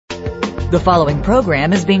The following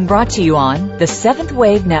program is being brought to you on the Seventh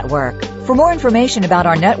Wave Network. For more information about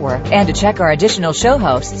our network and to check our additional show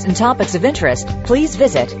hosts and topics of interest, please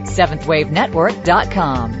visit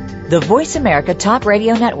seventhwavenetwork.com. The Voice America Talk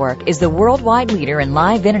Radio Network is the worldwide leader in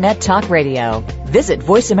live Internet talk radio. Visit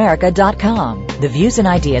voiceamerica.com. The views and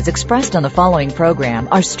ideas expressed on the following program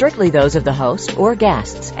are strictly those of the host or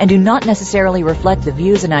guests and do not necessarily reflect the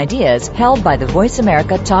views and ideas held by the Voice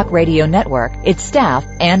America Talk Radio Network, its staff,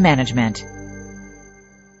 and management.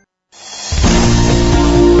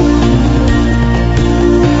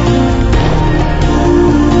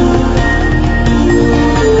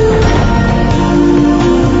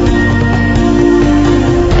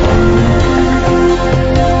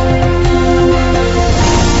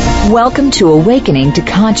 Welcome to Awakening to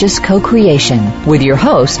Conscious Co-Creation with your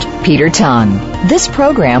host, Peter Tongue. This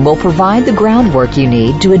program will provide the groundwork you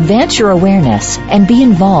need to advance your awareness and be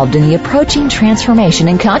involved in the approaching transformation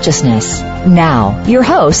in consciousness. Now, your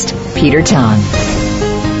host, Peter Tongue.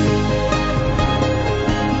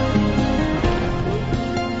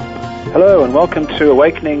 Hello and welcome to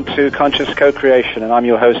Awakening to Conscious Co-Creation, and I'm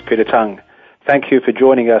your host, Peter Tongue. Thank you for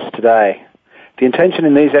joining us today. The intention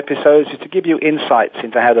in these episodes is to give you insights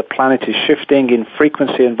into how the planet is shifting in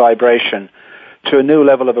frequency and vibration to a new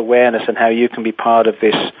level of awareness and how you can be part of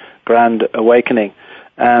this grand awakening.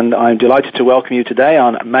 And I'm delighted to welcome you today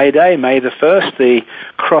on May Day, May the 1st, the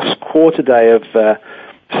cross-quarter day of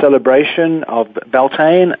celebration of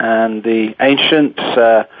Beltane and the ancient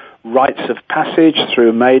rites of passage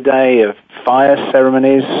through May Day of fire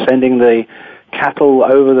ceremonies, sending the cattle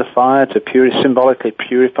over the fire to symbolically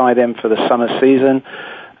purify them for the summer season.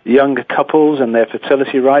 Young couples and their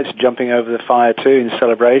fertility rites jumping over the fire too in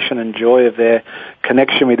celebration and joy of their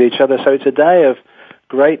connection with each other. So it's a day of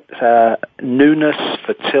great newness,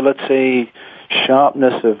 fertility,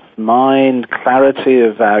 sharpness of mind, clarity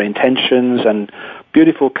of our intentions, and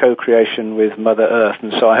beautiful co-creation with Mother Earth.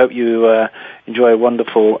 And so I hope you enjoy a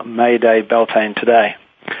wonderful May Day Beltane today.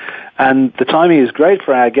 And the timing is great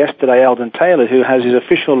for our guest today, Eldon Taylor, who has his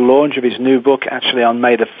official launch of his new book actually on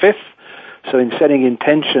May the 5th. So in setting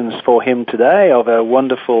intentions for him today of a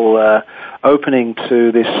wonderful opening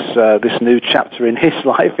to this new chapter in his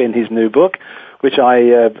life, in his new book, which I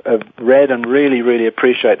have read and really, really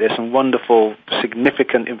appreciate. There's some wonderful,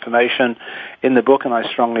 significant information in the book, and I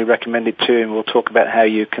strongly recommend it to you. And we'll talk about how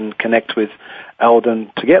you can connect with Eldon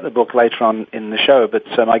to get the book later on in the show. But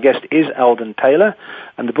my guest is Eldon Taylor,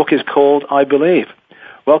 and the book is called I Believe.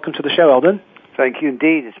 Welcome to the show, Eldon. Thank you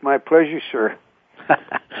indeed. It's my pleasure, sir.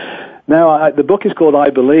 Now, the book is called I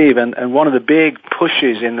Believe, and one of the big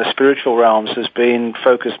pushes in the spiritual realms has been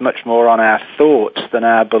focused much more on our thoughts than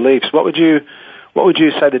our beliefs. What would you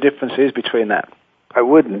say the difference is between that? I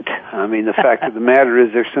wouldn't. I mean, the fact of the matter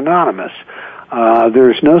is they're synonymous.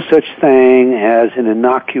 There's no such thing as an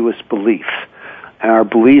innocuous belief. Our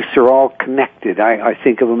beliefs are all connected. I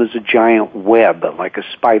think of them as a giant web, like a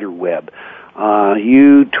spider web.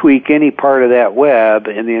 You tweak any part of that web,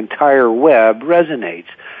 and the entire web resonates.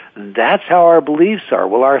 And that's how our beliefs are.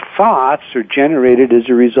 Well, our thoughts are generated as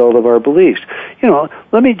a result of our beliefs.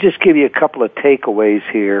 Let me just give you a couple of takeaways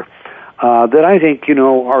here that I think,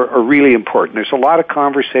 are really important. There's a lot of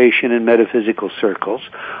conversation in metaphysical circles,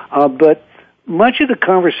 but much of the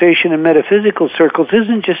conversation in metaphysical circles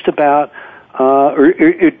isn't just about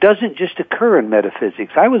it doesn't just occur in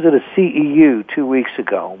metaphysics. I was at a CEU 2 weeks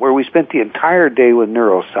ago where we spent the entire day with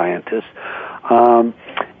neuroscientists,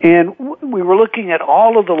 and we were looking at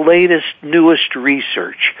all of the latest, newest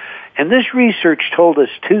research. And this research told us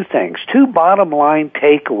two things, two bottom-line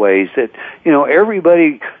takeaways that,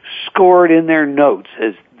 everybody scored in their notes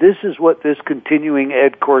as this is what this continuing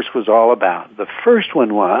ed course was all about. The first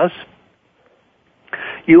one was,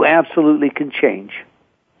 you absolutely can change.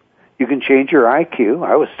 You can change your IQ.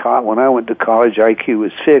 I was taught when I went to college, IQ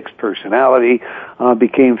was fixed. Personality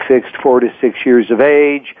became fixed 4 to 6 years of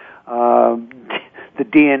age. The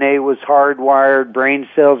DNA was hardwired. Brain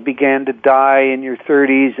cells began to die in your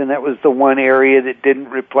 30s, and that was the one area that didn't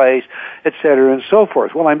replace, et cetera, and so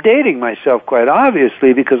forth. Well, I'm dating myself quite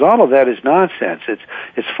obviously because all of that is nonsense.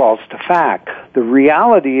 It's false to fact. The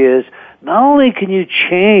reality is, not only can you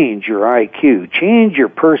change your IQ, change your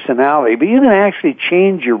personality, but you can actually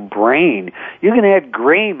change your brain. You can add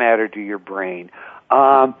gray matter to your brain.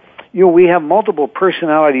 We have multiple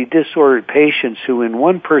personality disordered patients who in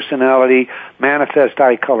one personality manifest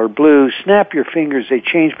eye color blue, snap your fingers, they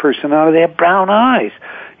change personality, they have brown eyes.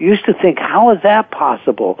 You used to think, how is that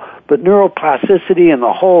possible? But neuroplasticity and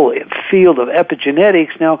the whole field of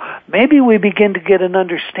epigenetics, now maybe we begin to get an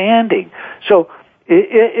understanding. So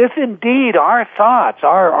If indeed our thoughts,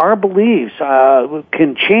 our beliefs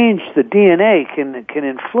can change the DNA, can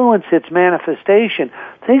influence its manifestation,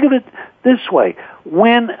 think of it this way.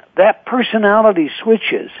 When that personality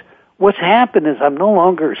switches, what's happened is I'm no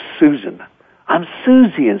longer Susan. I'm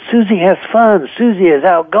Susie, and Susie has fun. Susie is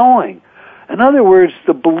outgoing. In other words,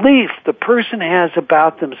 the belief the person has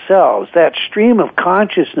about themselves, that stream of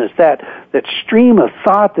consciousness, that stream of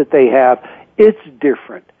thought that they have, it's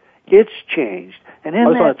different. It's changed. And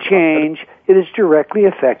in that change, it has directly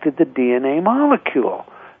affected the DNA molecule.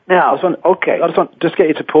 Now, I just want to get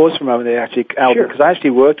you to pause for a moment there, actually, Albert, because I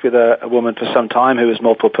actually worked with a woman for some time who was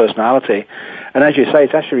multiple personality. And as you say,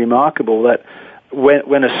 it's actually remarkable that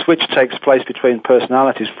when a switch takes place between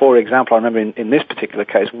personalities, for example, I remember in this particular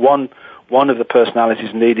case, one of the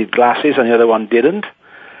personalities needed glasses and the other one didn't.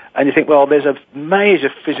 And you think, well, there's a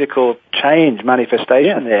major physical change,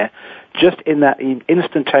 manifestation there, just in that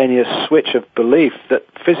instantaneous switch of belief that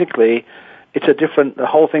physically the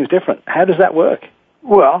whole thing's different. How does that work?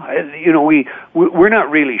 Well, we're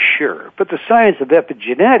not really sure, but the science of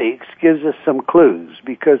epigenetics gives us some clues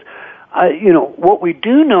because, what we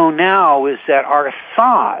do know now is that our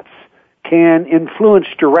thoughts can influence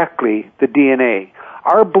directly the DNA.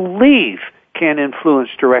 Our belief can influence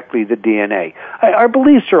directly the DNA. Our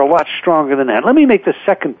beliefs are a lot stronger than that. Let me make the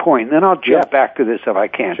second point, and then I'll jump back to this if I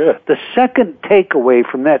can. Sure. The second takeaway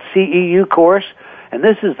from that CEU course, and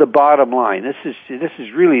this is the bottom line, this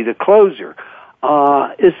is really the closer,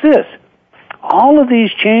 is this. All of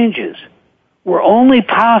these changes were only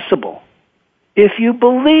possible if you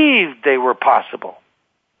believed they were possible.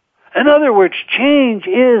 In other words, change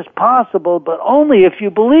is possible, but only if you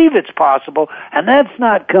believe it's possible, and that's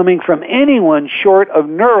not coming from anyone short of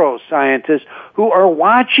neuroscientists who are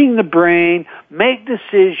watching the brain make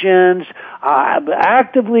decisions,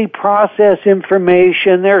 actively process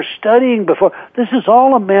information. They're studying before. This is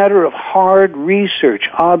all a matter of hard research,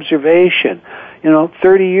 observation.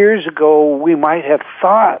 30 years ago, we might have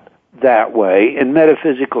thought that way in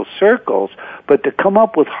metaphysical circles, but to come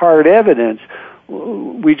up with hard evidence,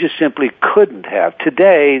 we just simply couldn't have.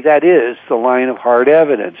 Today, that is the line of hard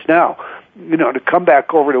evidence. Now, to come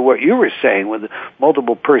back over to what you were saying with the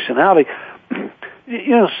multiple personality,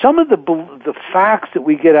 some of the facts that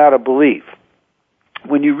we get out of belief,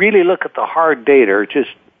 when you really look at the hard data, are just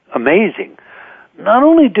amazing. Not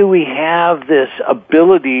only do we have this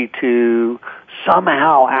ability to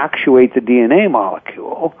somehow actuate the DNA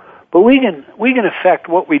molecule, but we can affect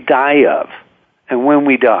what we die of and when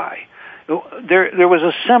we die. There was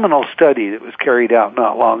a seminal study that was carried out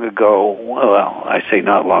not long ago. Well, I say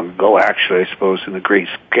not long ago, actually, I suppose in the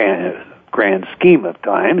grand scheme of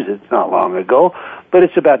times, it's not long ago, but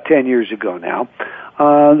it's about 10 years ago now.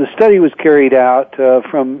 The study was carried out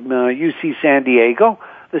from UC San Diego.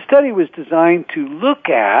 The study was designed to look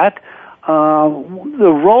at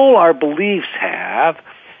the role our beliefs have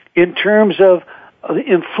in terms of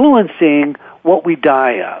influencing what we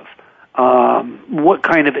die of. What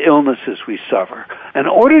kind of illnesses we suffer. In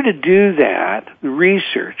order to do that, the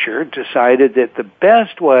researcher decided that the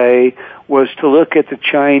best way was to look at the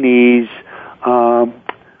Chinese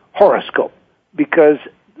horoscope, because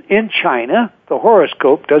in China, the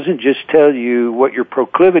horoscope doesn't just tell you what your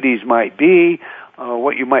proclivities might be,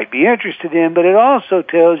 what you might be interested in, but it also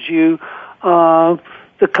tells you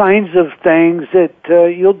the kinds of things that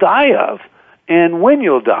you'll die of and when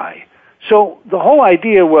you'll die. So the whole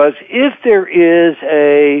idea was, if there is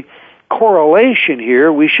a correlation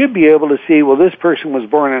here, we should be able to see, well, this person was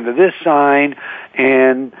born under this sign,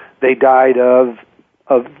 and they died of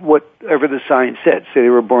whatever the sign said. Say they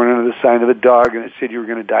were born under the sign of a dog, and it said you were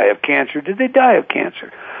going to die of cancer. Did they die of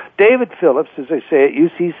cancer? David Phillips, as I say, at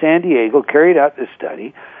UC San Diego, carried out this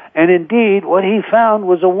study, and indeed, what he found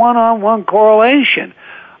was a one-on-one correlation.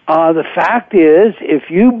 The fact is, if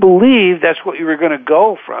you believe that's what you were going to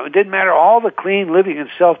go from, it didn't matter all the clean living and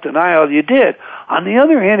self-denial you did. On the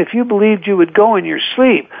other hand, if you believed you would go in your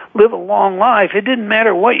sleep, live a long life, it didn't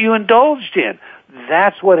matter what you indulged in.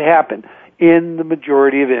 That's what happened in the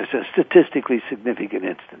majority of instances, statistically significant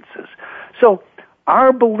instances. So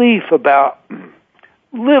our belief about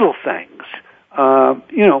little things,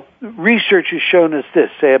 research has shown us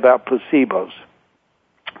this, say about placebos.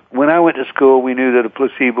 When I went to school, we knew that a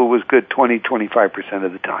placebo was good 20-25%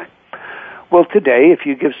 of the time. Well, today, if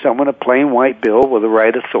you give someone a plain white bill with the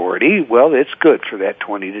right authority, well, it's good for that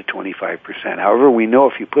 20 to 25%. However, we know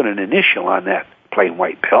if you put an initial on that plain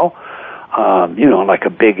white pill, like a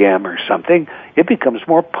big M or something, it becomes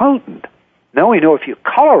more potent. Now we know if you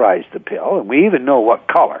colorize the pill, and we even know what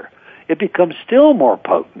color, it becomes still more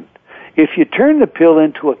potent. If you turn the pill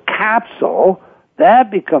into a capsule,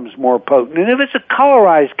 that becomes more potent. And if it's a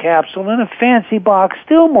colorized capsule in a fancy box,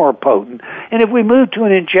 still more potent. And if we move to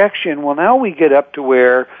an injection, well, now we get up to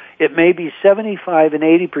where it may be 75 and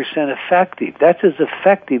 80% effective. That's as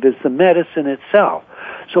effective as the medicine itself.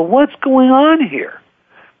 So what's going on here?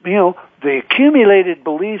 You know, the accumulated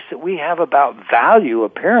beliefs that we have about value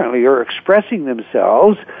apparently are expressing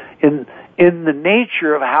themselves in the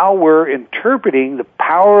nature of how we're interpreting the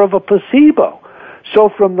power of a placebo. So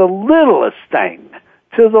from the littlest thing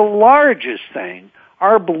to the largest thing,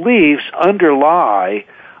 our beliefs underlie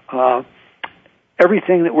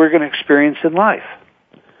everything that we're going to experience in life.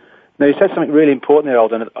 Now, you said something really important there,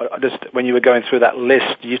 Eldon. Just when you were going through that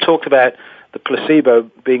list, you talked about the placebo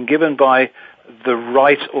being given by the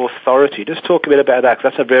right authority. Just talk a bit about that,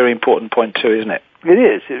 because that's a very important point too, isn't it? It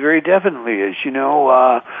is. It very definitely is. You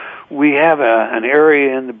know, we have an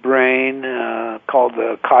area in the brain called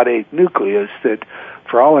the caudate nucleus that,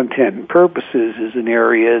 for all intent and purposes, is an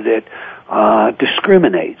area that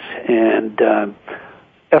discriminates. And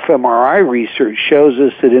fMRI research shows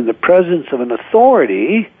us that in the presence of an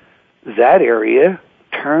authority, that area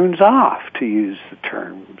turns off, to use the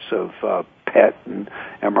terms of PET and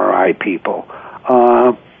MRI people.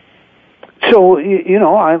 So, you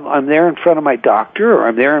know, I'm there in front of my doctor, or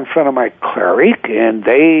I'm there in front of my cleric, and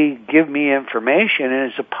they give me information,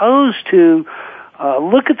 and as opposed to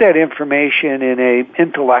look at that information in a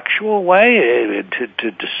intellectual way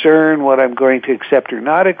to discern what I'm going to accept or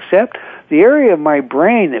not accept, the area of my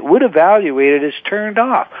brain that would evaluate it is turned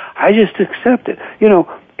off. I just accept it. You know,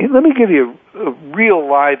 let me give you a real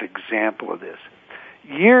live example of this.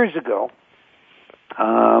 Years ago,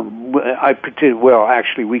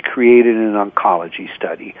 we created an oncology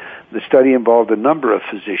study. The study involved a number of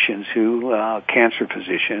physicians cancer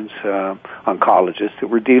physicians, oncologists, that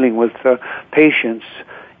were dealing with patients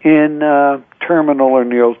in terminal or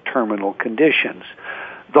near-terminal conditions.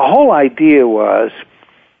 The whole idea was,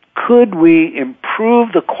 could we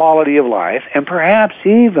improve the quality of life and perhaps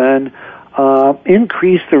even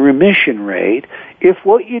increase the remission rate if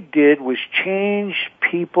what you did was change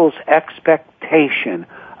people's expectation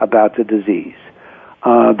about the disease?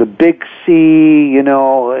 The big C, you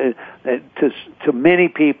know, to many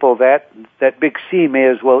people that big C may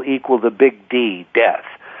as well equal the big D, death.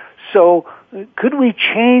 So could we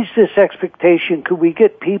change this expectation? Could we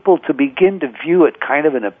get people to begin to view it kind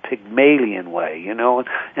of in a Pygmalion way, you know?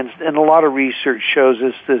 And a lot of research shows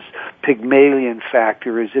us this Pygmalion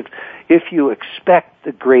factor is if you expect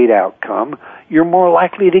the great outcome, you're more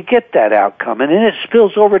likely to get that outcome. And then it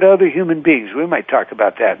spills over to other human beings. We might talk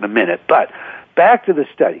about that in a minute. But back to the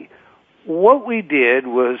study. What we did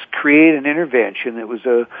was create an intervention that was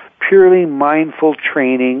a purely mindful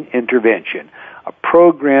training intervention, a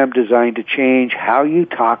program designed to change how you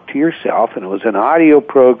talk to yourself, and it was an audio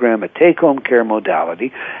program, a take-home care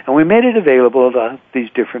modality, and we made it available to these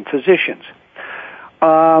different physicians.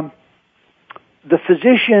 The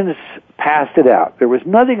physicians passed it out. There was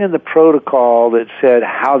nothing in the protocol that said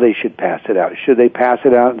how they should pass it out. Should they pass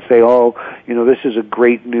it out and say, oh, you know, this is a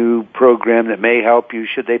great new program that may help you?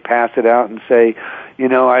 Should they pass it out and say, you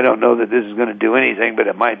know, I don't know that this is going to do anything, but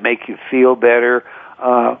it might make you feel better?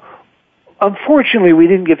 Unfortunately, we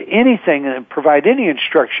didn't give anything and provide any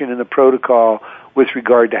instruction in the protocol with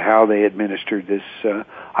regard to how they administered this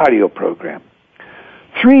audio program.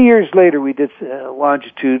 3 years later, we did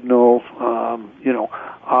longitudinal,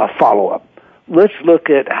 follow-up. Let's look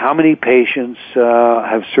at how many patients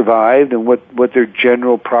have survived and what their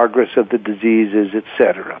general progress of the disease is,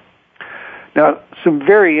 etc. Now, some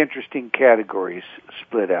very interesting categories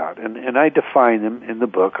split out, and I define them in the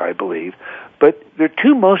book, I believe, but the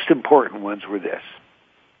two most important ones were this.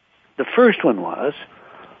 The first one was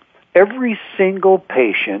every single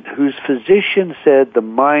patient whose physician said the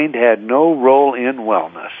mind had no role in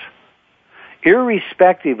wellness,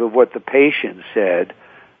 irrespective of what the patient said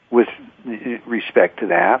with respect to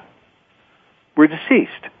that, were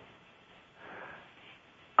deceased.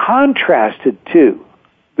 Contrasted to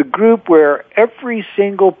the group where every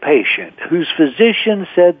single patient whose physician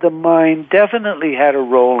said the mind definitely had a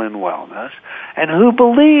role in wellness and who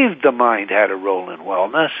believed the mind had a role in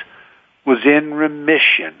wellness was in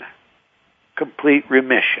remission, complete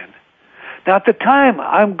remission. Now, at the time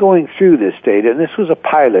I'm going through this data, and this was a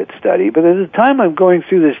pilot study, but at the time I'm going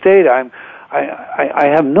through this data, I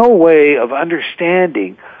have no way of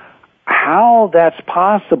understanding how that's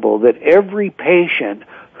possible that every patient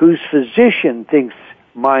whose physician thinks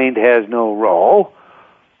mind has no role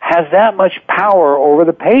has that much power over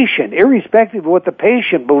the patient, irrespective of what the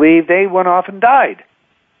patient believed. They went off and died.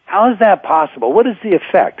 How is that possible? What is the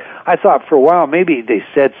effect? I thought for a while maybe they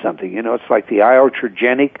said something. It's like the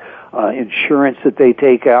iatrogenic insurance that they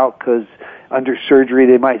take out, because under surgery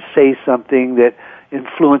they might say something that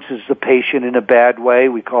influences the patient in a bad way.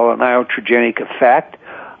 We call it an iatrogenic effect.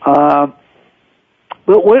 But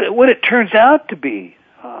what it turns out to be,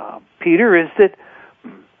 Peter, is that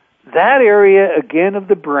area, again, of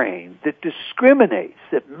the brain that discriminates,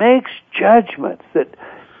 that makes judgments, that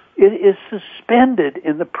it is suspended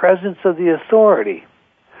in the presence of the authority.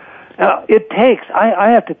 Now, it takes, I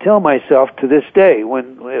have to tell myself to this day,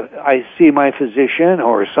 when I see my physician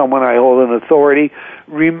or someone I hold in authority,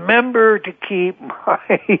 remember to keep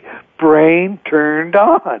my brain turned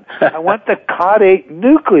on. I want the caudate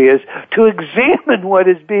nucleus to examine what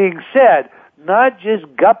is being said, not just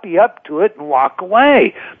guppy up to it and walk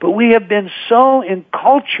away. But we have been so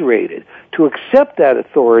enculturated to accept that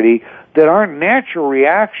authority that our natural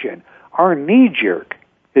reaction, our knee-jerk,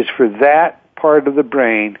 is for that part of the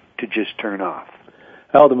brain to just turn off.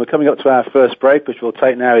 Eldon, we're coming up to our first break, which we'll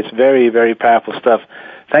take now. It's very, very powerful stuff.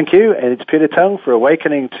 Thank you, and it's Peter Tung for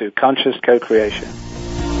Awakening to Conscious Co-Creation.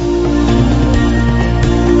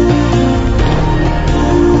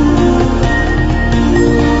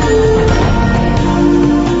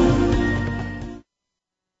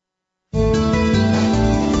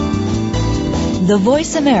 The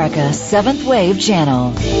Voice America 7th Wave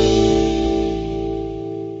Channel.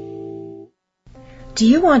 Do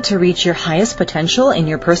you want to reach your highest potential in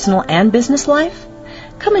your personal and business life?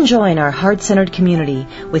 Come and join our heart-centered community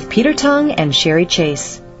with Peter Tung and Sherry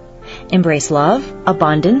Chase. Embrace love,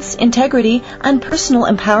 abundance, integrity, and personal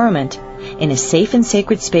empowerment in a safe and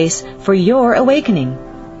sacred space for your awakening.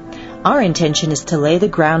 Our intention is to lay the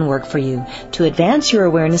groundwork for you to advance your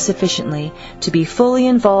awareness sufficiently to be fully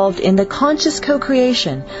involved in the conscious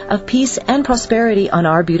co-creation of peace and prosperity on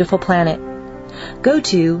our beautiful planet. Go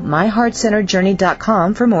to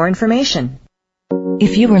myheartcenteredjourney.com for more information.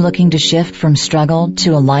 If you are looking to shift from struggle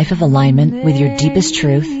to a life of alignment with your deepest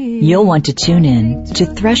truth, you'll want to tune in to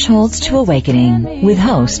Thresholds to Awakening with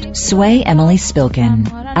host Sway Emily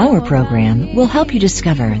Spilkin. Our program will help you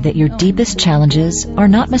discover that your deepest challenges are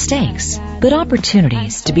not mistakes, but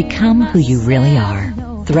opportunities to become who you really are.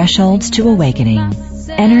 Thresholds to Awakening.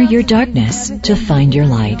 Enter your darkness to find your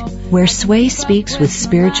light, where Sway speaks with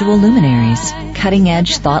spiritual luminaries,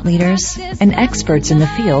 cutting-edge thought leaders, and experts in the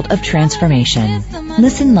field of transformation.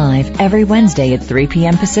 Listen live every Wednesday at 3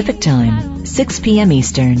 p.m. Pacific Time, 6 p.m.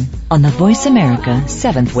 Eastern, on the Voice America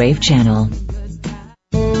 7th Wave Channel.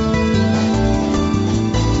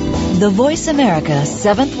 The Voice America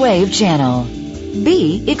 7th Wave Channel.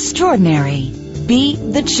 Be extraordinary. Be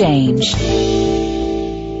the change.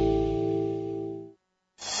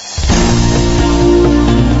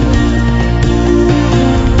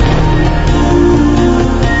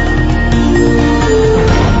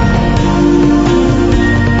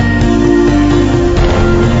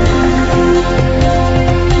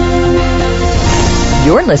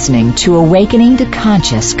 You're listening to Awakening to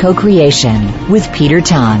Conscious Co-Creation with Peter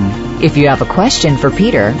Tung. If you have a question for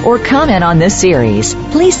Peter or comment on this series,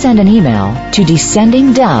 please send an email to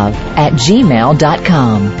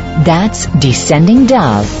descendingdove@gmail.com. That's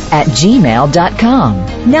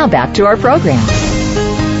descendingdove@gmail.com. Now back to our program.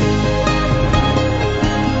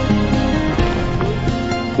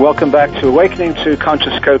 Welcome back to Awakening to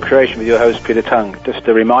Conscious Co-Creation with your host, Peter Tung. Just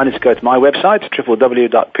a reminder to go to my website,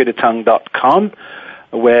 www.petertung.com,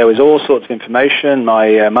 where there's all sorts of information.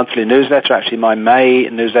 My monthly newsletter, actually my May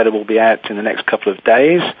newsletter, will be out in the next couple of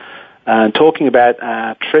days, talking about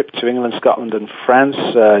our trip to England, Scotland and France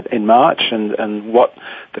in March and what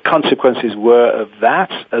the consequences were of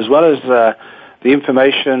that, as well as the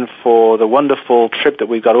information for the wonderful trip that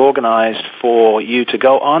we've got organized for you to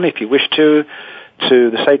go on, if you wish to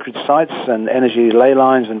the sacred sites and energy ley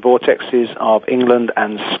lines and vortexes of England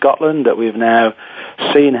and Scotland that we've now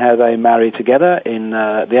seen how they marry together in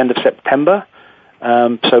the end of September.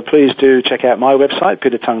 So please do check out my website,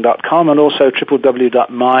 petertung.com, and also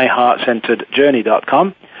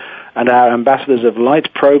www.myheartcenteredjourney.com, and our Ambassadors of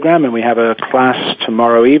Light program, and we have a class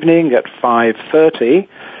tomorrow evening at 5:30,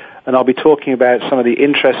 and I'll be talking about some of the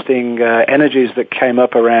interesting energies that came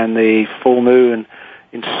up around the full moon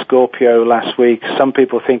in Scorpio last week. Some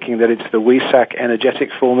people thinking that it's the Wesak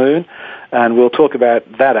energetic full moon, and we'll talk about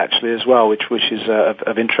that actually as well, which is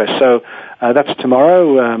of interest. So that's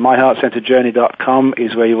tomorrow. myheartcenteredjourney.com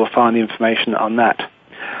is where you will find the information on that.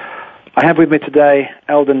 I have with me today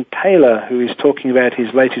Eldon Taylor, who is talking about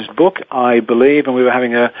his latest book, I Believe, and we were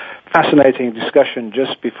having a fascinating discussion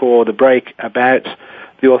just before the break about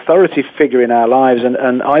the authority figure in our lives,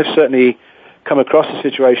 and I've certainly come across a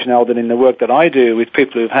situation, Eldon, in the work that I do with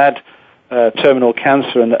people who've had terminal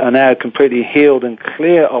cancer and are now completely healed and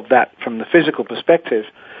clear of that from the physical perspective,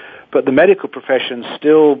 but the medical profession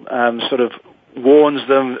still sort of warns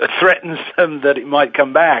them, threatens them that it might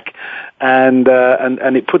come back, and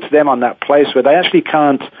it puts them on that place where they actually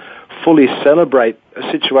can't fully celebrate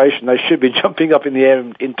a situation. They should be jumping up in the air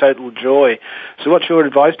in total joy. So what's your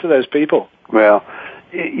advice to those people? Well,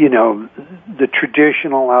 the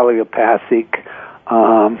traditional allopathic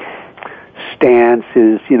stance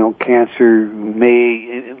is, cancer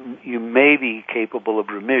you may be capable of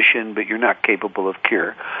remission, but you're not capable of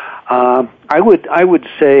cure. I would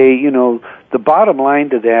say, the bottom line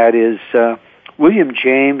to that is, William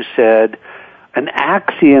James said, an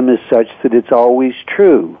axiom is such that it's always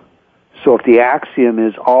true. So if the axiom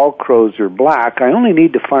is all crows are black, I only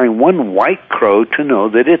need to find one white crow to know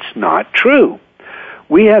that it's not true.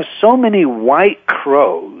 We have so many white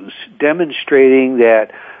crows demonstrating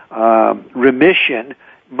that remission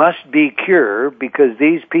must be cure, because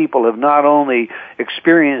these people have not only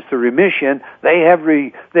experienced the remission, they have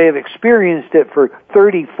experienced it for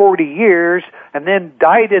 30, 40 years and then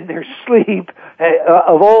died in their sleep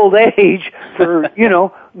of old age for,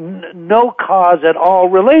 no cause at all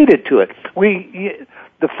related to it.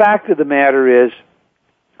 The fact of the matter is,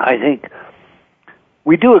 I think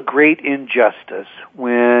we do a great injustice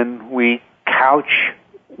when we couch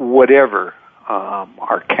whatever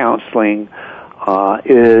our counseling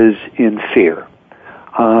is in fear.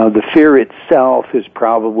 The fear itself is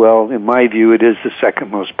probably, in my view, it is the second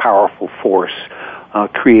most powerful force,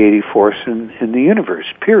 creative force in the universe,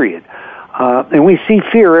 period. And we see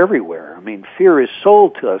fear everywhere. I mean, fear is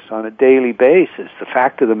sold to us on a daily basis. The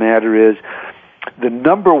fact of the matter is, the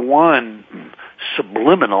number one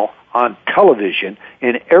subliminal on television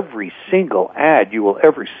in every single ad you will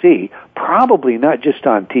ever see, probably not just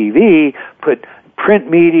on TV, but print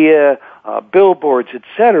media, billboards,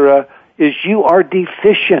 etc., is you are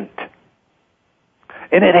deficient.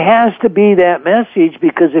 And it has to be that message,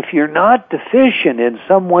 because if you're not deficient in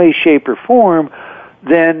some way, shape, or form,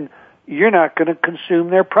 then you're not going to consume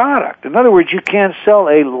their product. In other words, you can't sell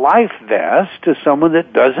a life vest to someone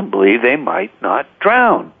that doesn't believe they might not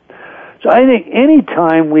drown. So I think any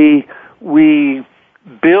time we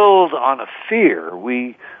build on a fear,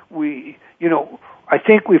 I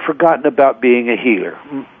think we've forgotten about being a healer.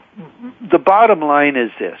 The bottom line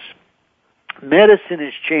is this: medicine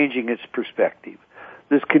is changing its perspective.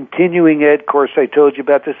 This continuing ed course I told you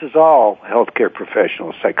about, this is all healthcare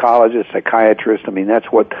professionals, psychologists, psychiatrists. I mean,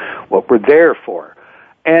 that's what we're there for.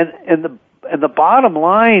 And the bottom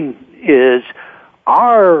line is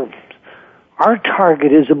our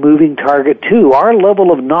target is a moving target too. Our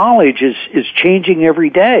level of knowledge is changing every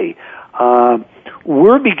day.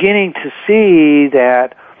 We're beginning to see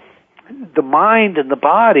that the mind and the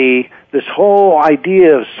body, this whole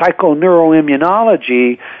idea of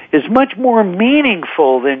psychoneuroimmunology, is much more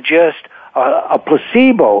meaningful than just a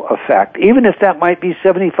placebo effect, even if that might be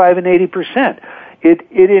 75 and 80%. It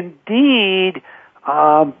indeed,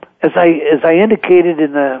 as I indicated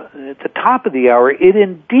at the top of the hour, it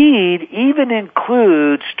indeed even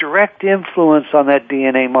includes direct influence on that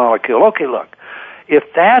DNA molecule. Okay, look, if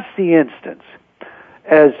that's the instance,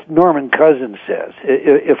 as Norman Cousins says,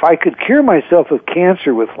 if I could cure myself of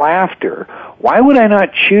cancer with laughter, why would I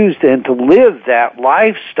not choose then to live that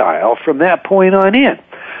lifestyle from that point on in?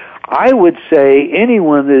 I would say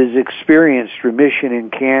anyone that has experienced remission in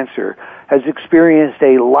cancer has experienced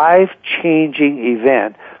a life-changing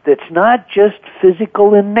event that's not just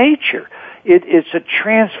physical in nature. It's a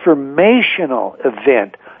transformational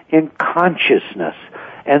event in consciousness.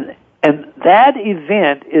 And that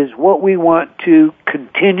event is what we want to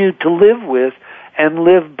continue to live with and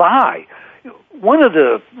live by. One of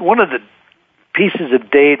the pieces of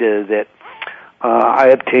data that I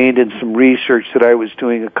obtained in some research that I was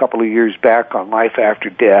doing a couple of years back on life after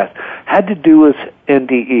death had to do with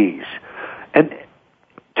NDEs. And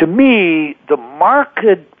to me, the marked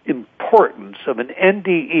importance of an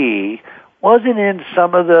NDE wasn't in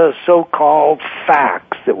some of the so-called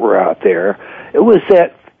facts that were out there. It was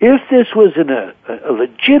that if this was a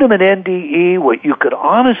legitimate NDE, what you could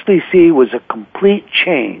honestly see was a complete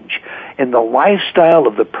change in the lifestyle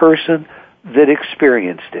of the person that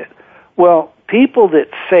experienced it. Well, people that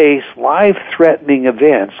face life-threatening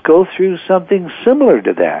events go through something similar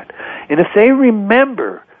to that. And if they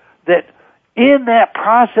remember that in that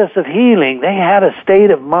process of healing, they had a state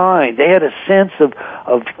of mind, they had a sense of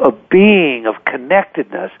being, of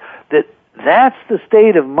connectedness, that's the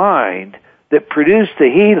state of mind that produced the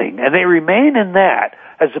healing, and they remain in that,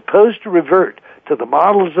 as opposed to revert to the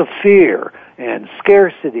models of fear and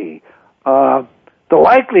scarcity, the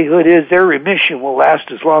likelihood is their remission will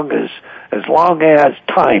last as long as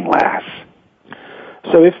time lasts.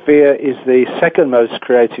 So if fear is the second most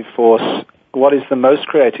creative force, what is the most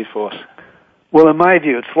creative force? Well, in my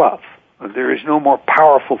view, it's love. There is no more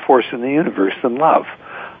powerful force in the universe than love.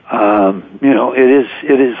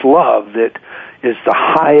 It is love that is the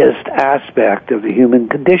highest aspect of the human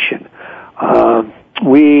condition.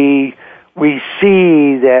 We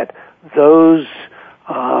see that those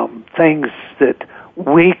things that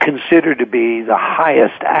we consider to be the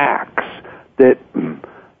highest acts that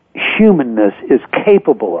humanness is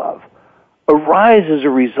capable of arise as a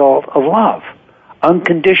result of love.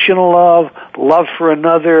 Unconditional love, love for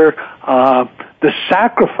another, the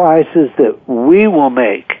sacrifices that we will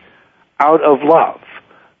make out of love,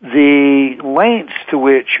 the lengths to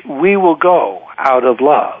which we will go out of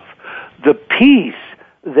love, the peace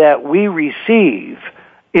that we receive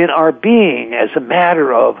in our being as a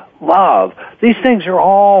matter of love. These things are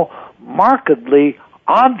all markedly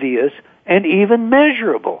obvious and even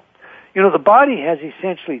measurable. The body has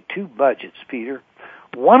essentially two budgets, Peter.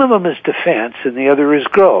 One of them is defense and the other is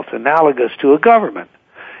growth, analogous to a government.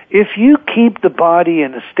 If you keep the body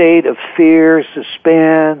in a state of fear,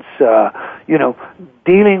 suspense,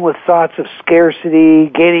 dealing with thoughts of scarcity,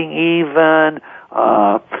 getting even,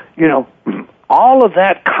 all of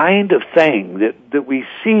that kind of thing that we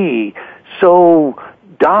see so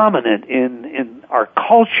dominant in our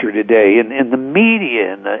culture today, in the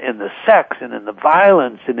media, in the sex, and in the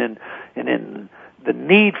violence, and in the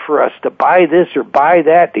need for us to buy this or buy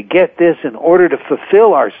that, to get this in order to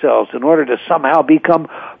fulfill ourselves, in order to somehow become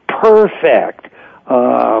perfect.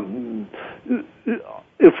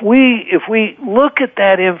 If we look at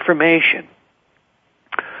that information,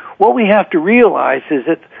 what we have to realize is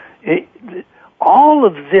that all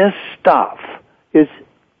of this stuff is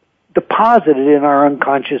deposited in our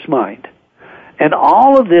unconscious mind. And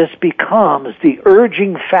all of this becomes the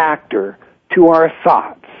urging factor to our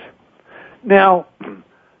thoughts. Now,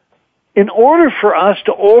 in order for us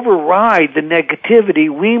to override the negativity,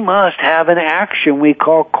 we must have an action we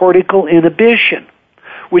call cortical inhibition,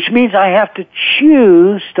 which means I have to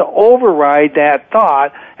choose to override that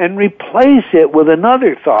thought and replace it with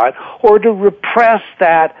another thought, or to repress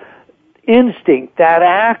that instinct, that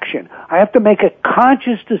action. I have to make a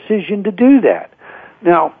conscious decision to do that.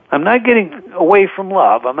 Now, I'm not getting away from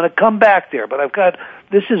love. I'm going to come back there, but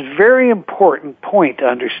this is a very important point to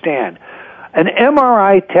understand. An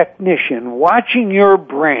MRI technician watching your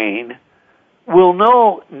brain will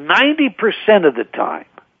know 90% of the time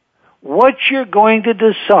what you're going to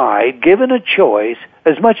decide, given a choice,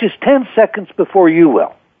 as much as 10 seconds before you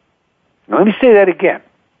will. Now, let me say that again.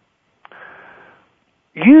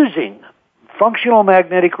 Using functional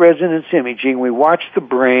magnetic resonance imaging, we watch the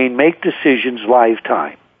brain make decisions live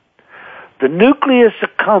time. The nucleus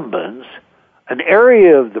accumbens, an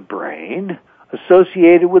area of the brain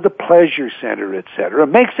associated with the pleasure center, etc.,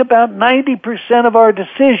 makes about 90% of our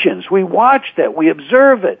decisions. We watch that, we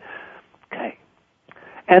observe it. Okay.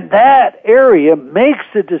 And that area makes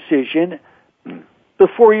the decision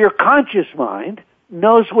before your conscious mind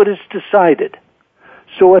knows what is decided.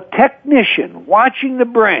 So a technician watching the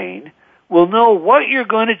brain will know what you're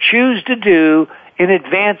going to choose to do in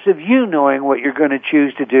advance of you knowing what you're going to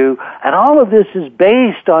choose to do. And all of this is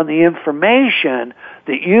based on the information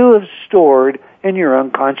that you have stored in your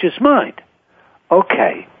unconscious mind.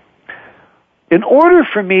 Okay. In order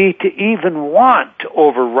for me to even want to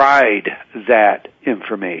override that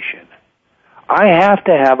information, I have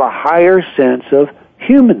to have a higher sense of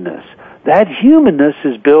humanness. That humanness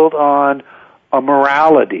is built on a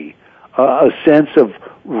morality, a sense of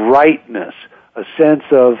rightness, a sense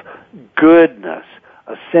of goodness,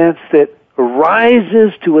 a sense that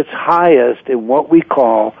rises to its highest in what we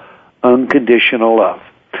call unconditional love.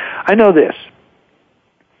 I know this.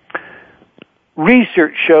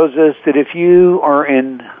 Research shows us that if you are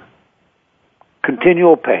in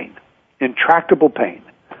continual pain, intractable pain,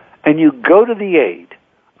 and you go to the aid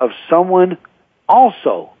of someone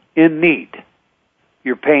also in need,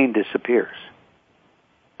 your pain disappears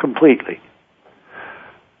completely.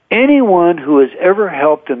 Anyone who has ever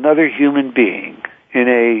helped another human being in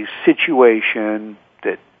a situation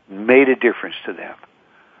that made a difference to them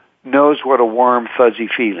knows what a warm, fuzzy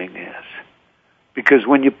feeling is. Because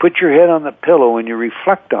when you put your head on the pillow and you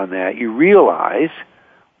reflect on that, you realize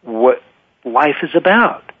what life is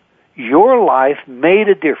about. Your life made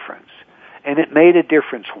a difference. And it made a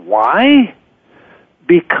difference. Why?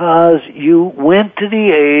 Because you went to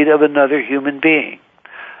the aid of another human being.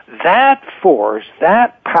 That force,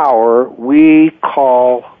 that power, we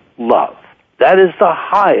call love. That is the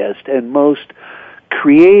highest and most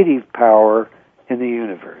creative power in the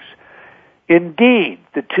universe. Indeed,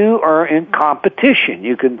 the two are in competition.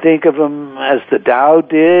 You can think of them as the Tao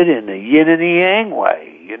did in the yin and the yang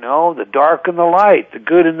way, the dark and the light, the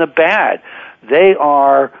good and the bad. They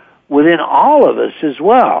are within all of us as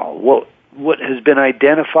well. What has been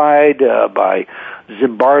identified by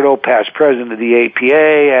Zimbardo, past president of the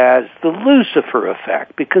APA, as the Lucifer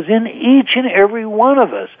effect, because in each and every one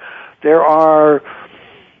of us there are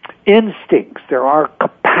instincts, there are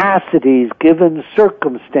capacities given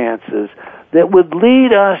circumstances that would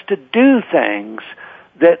lead us to do things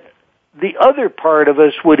that the other part of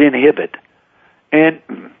us would inhibit. And,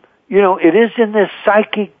 it is in this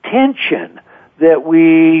psychic tension that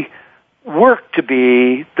we work to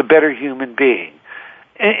be the better human being.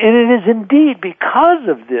 And it is indeed because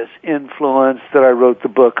of this influence that I wrote the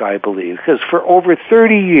book, I believe, because for over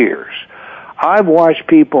 30 years, I've watched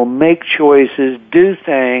people make choices, do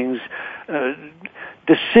things,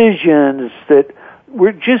 decisions that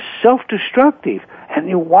were just self-destructive. And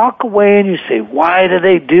you walk away and you say, why do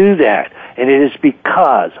they do that? And it is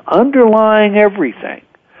because underlying everything,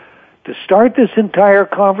 to start this entire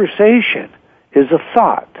conversation, is a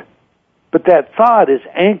thought. But that thought is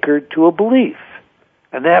anchored to a belief.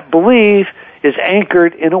 And that belief is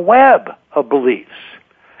anchored in a web of beliefs.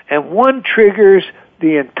 And one triggers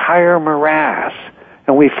the entire morass.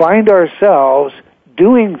 And we find ourselves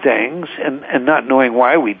doing things and not knowing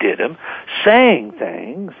why we did them, saying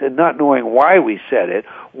things and not knowing why we said it,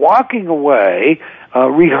 walking away,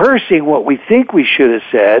 rehearsing what we think we should have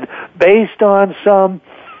said based on some,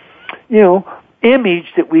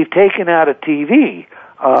 image that we've taken out of TV,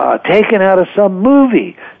 taken out of some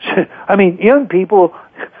movie. I mean, young people,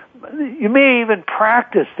 you may even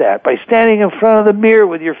practice that by standing in front of the mirror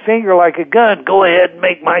with your finger like a gun. Go ahead and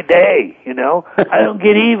make my day, I don't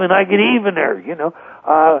get even, I get evener,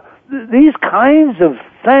 These kinds of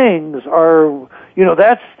things are,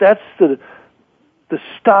 that's the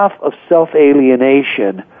stuff of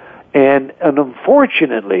self-alienation. And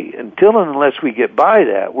unfortunately, until and unless we get by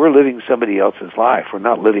that, we're living somebody else's life. We're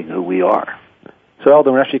not living who we are. So,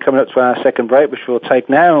 Eldon, we're actually coming up to our second break, which we'll take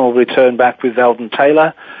now, and we'll return back with Eldon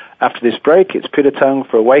Taylor. After this break, it's Peter Tung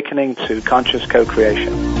for Awakening to Conscious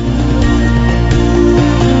Co-Creation.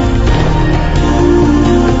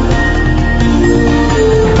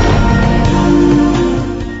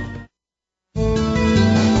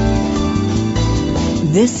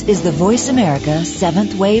 This is the Voice America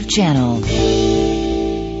 7th Wave Channel.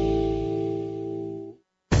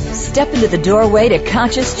 Step into the doorway to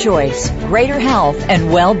conscious choice, greater health,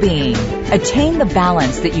 and well-being. Attain the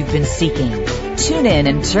balance that you've been seeking. Tune in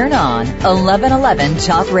and turn on 1111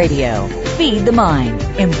 Talk Radio. Feed the mind.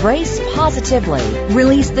 Embrace positively.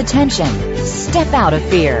 Release the tension. Step out of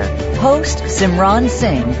fear. Host Simran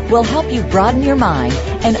Singh will help you broaden your mind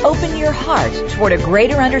and open your heart toward a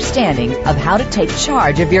greater understanding of how to take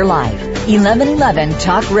charge of your life. 1111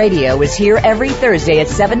 Talk Radio is here every Thursday at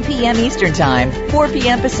 7 p.m. Eastern Time, 4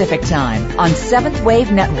 p.m. Pacific Time on 7th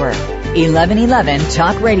Wave Network. 1111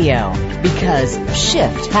 Talk Radio, because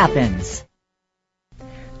shift happens.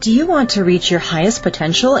 Do you want to reach your highest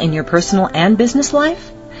potential in your personal and business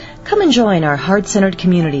life? Come and join our heart-centered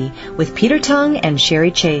community with Peter Tung and Sherry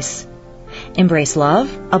Chase. Embrace love,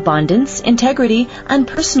 abundance, integrity, and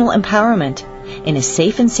personal empowerment in a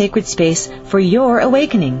safe and sacred space for your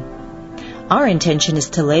awakening. Our intention is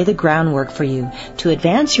to lay the groundwork for you to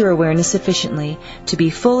advance your awareness sufficiently to be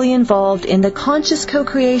fully involved in the conscious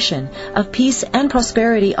co-creation of peace and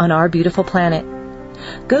prosperity on our beautiful planet.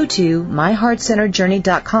 Go to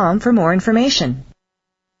myheartcenteredjourney.com for more information.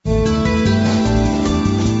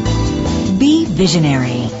 Be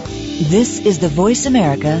visionary. This is the Voice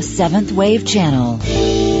America 7th Wave Channel.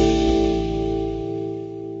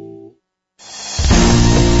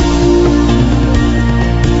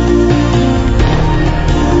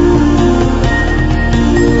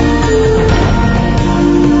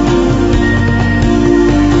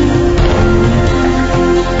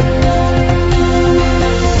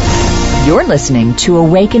 You're listening to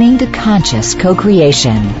Awakening to Conscious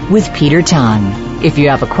Co-Creation with Peter Tung. If you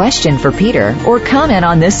have a question for Peter or comment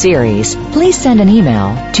on this series, please send an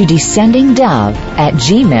email to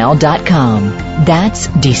descendingdove@gmail.com. That's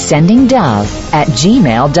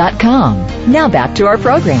descendingdove@gmail.com. Now back to our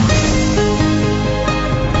program.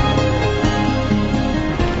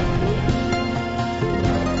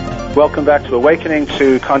 Welcome back to Awakening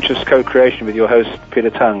to Conscious Co-Creation with your host,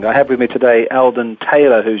 Peter Tung. I have with me today Eldon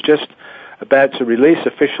Taylor, who's just about to release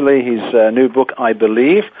officially his new book, I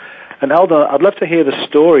Believe. And Eldon, I'd love to hear the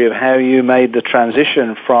story of how you made the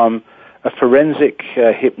transition from a forensic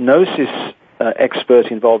hypnosis expert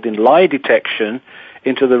involved in lie detection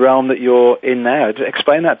into the realm that you're in now.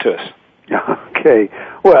 Explain that to us. Okay.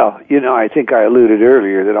 Well, I think I alluded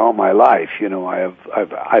earlier that all my life,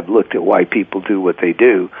 I've looked at why people do what they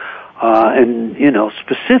do, and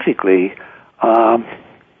specifically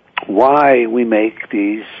why we make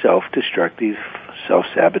these self-destructive,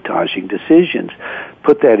 self-sabotaging decisions.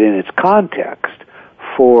 Put that in its context.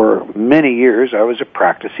 For many years, I was a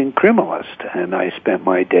practicing criminalist, and I spent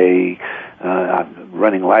my day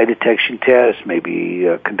running lie detection tests, maybe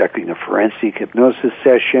conducting a forensic hypnosis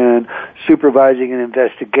session, supervising an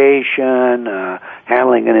investigation,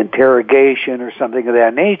 handling an interrogation, or something of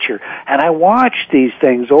that nature. And I watched these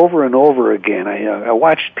things over and over again. I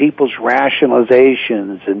watched people's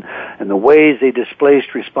rationalizations and the ways they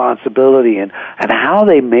displaced responsibility and how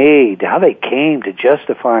they came to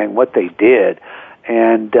justifying what they did.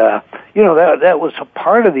 And, that was a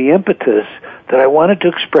part of the impetus that I wanted to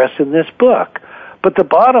express in this book. But the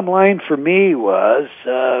bottom line for me was,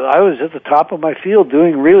 I was at the top of my field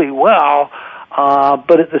doing really well,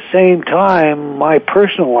 but at the same time, my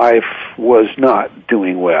personal life was not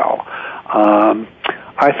doing well.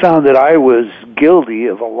 I found that I was guilty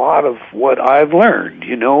of a lot of what I've learned.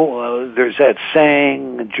 There's that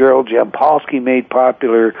saying Gerald Jampolsky made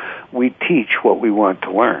popular, we teach what we want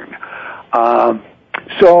to learn.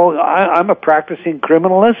 So I'm a practicing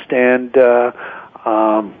criminalist, and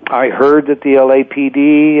I heard that the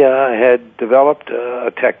LAPD had developed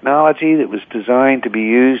a technology that was designed to be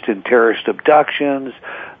used in terrorist abductions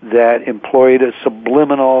that employed a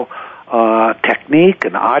subliminal technique,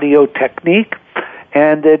 an audio technique,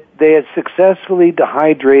 and that they had successfully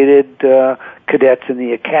dehydrated cadets in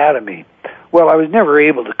the academy. Well, I was never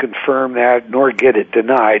able to confirm that nor get it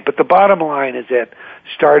denied, but the bottom line is that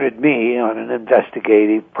started me on an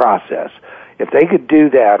investigative process. If they could do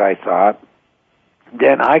that, I thought,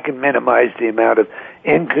 then I can minimize the amount of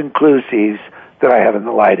inconclusives that I have in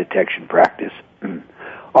the lie detection practice.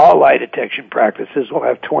 All lie detection practices will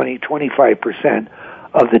have 20-25%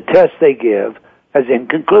 of the tests they give as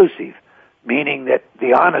inconclusive, meaning that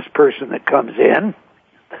the honest person that comes in,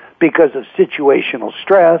 because of situational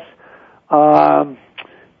stress,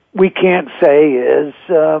 we can't say is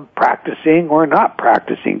practicing or not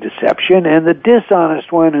practicing deception, and the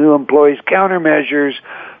dishonest one who employs countermeasures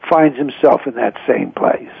finds himself in that same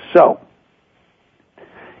place. So,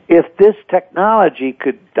 if this technology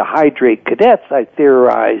could dehydrate cadets, I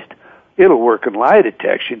theorized it'll work in lie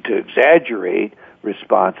detection to exaggerate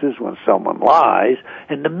responses when someone lies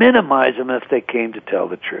and to minimize them if they came to tell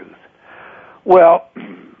the truth. Well,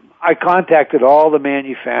 I contacted all the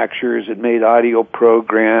manufacturers and made audio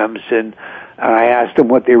programs, and I asked them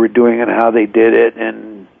what they were doing and how they did it,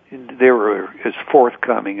 and they were as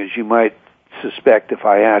forthcoming as you might suspect if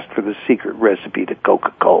I asked for the secret recipe to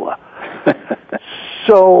Coca-Cola.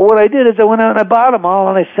 So what I did is I went out and I bought them all,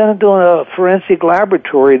 and I sent them to a forensic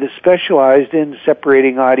laboratory that specialized in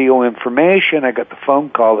separating audio information. I got the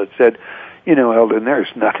phone call that said, Eldon,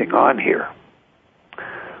 there's nothing on here.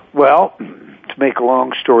 Well, to make a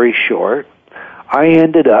long story short, I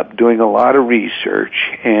ended up doing a lot of research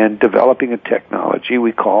and developing a technology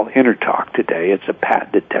we call InterTalk today. It's a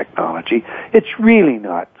patented technology. It's really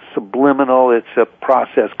not subliminal. It's a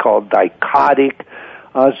process called dichotic.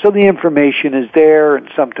 So the information is there, and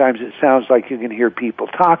sometimes it sounds like you can hear people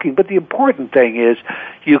talking, but the important thing is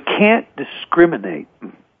you can't discriminate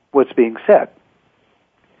what's being said.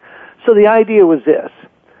 So the idea was this.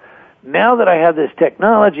 Now that I have this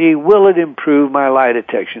technology, will it improve my lie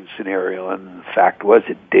detection scenario? And the fact was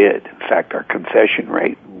it did. In fact, our confession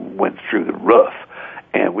rate went through the roof,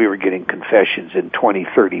 and we were getting confessions in 20,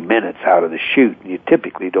 30 minutes out of the chute. And you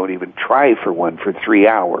typically don't even try for one for 3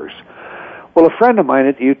 hours. Well, a friend of mine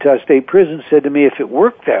at the Utah State Prison said to me, if it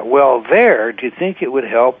worked that well there, do you think it would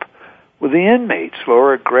help with the inmates?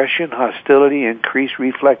 Lower aggression, hostility, increase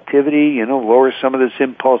reflectivity, lower some of this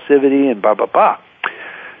impulsivity and blah, blah, blah.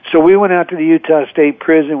 So we went out to the Utah State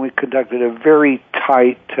Prison. We conducted a very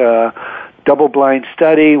tight double-blind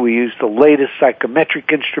study. We used the latest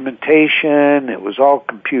psychometric instrumentation. It was all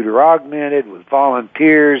computer-augmented with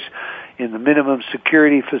volunteers in the minimum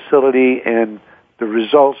security facility, and the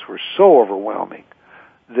results were so overwhelming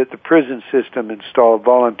that the prison system installed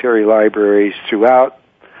voluntary libraries throughout,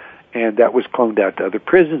 and that was cloned out to other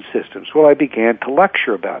prison systems. Well, I began to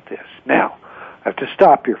lecture about this. Now, I have to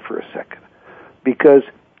stop here for a second, because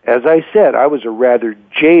as I said, I was a rather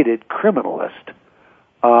jaded criminalist,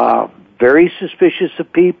 very suspicious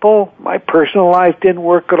of people. My personal life didn't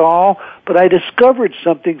work at all, but I discovered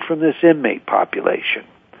something from this inmate population.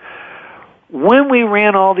 When we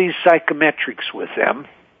ran all these psychometrics with them,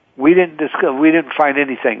 we didn't find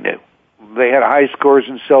anything new. They had high scores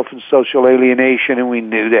in self and social alienation, and we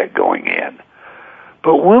knew that going in.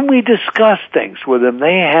 But when we discussed things with them,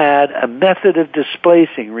 they had a method of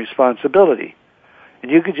displacing responsibility. And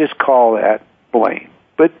you could just call that blame.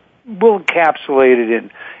 But we'll encapsulate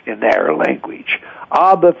it in their language.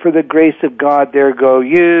 But for the grace of God, there go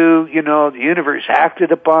you. You know, the universe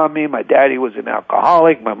acted upon me. My daddy was an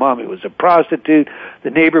alcoholic. My mommy was a prostitute. The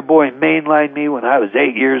neighbor boy mainlined me when I was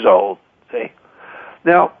 8 years old. See?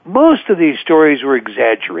 Now, most of these stories were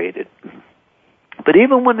exaggerated. But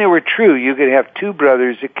even when they were true, you could have two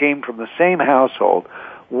brothers that came from the same household,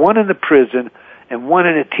 one in the prison and one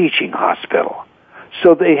in a teaching hospital.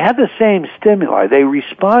 So they had the same stimuli. They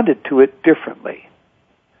responded to it differently.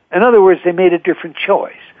 In other words, they made a different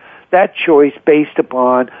choice. That choice based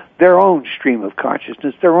upon their own stream of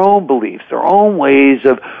consciousness, their own beliefs, their own ways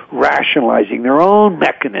of rationalizing, their own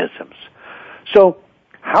mechanisms. So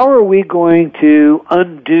how are we going to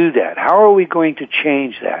undo that? How are we going to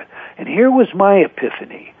change that? And here was my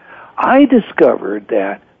epiphany. I discovered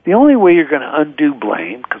that the only way you're going to undo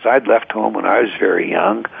blame, because I'd left home when I was very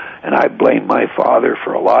young, and I blamed my father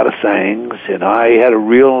for a lot of things, and I had a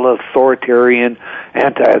real authoritarian,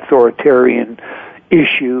 anti-authoritarian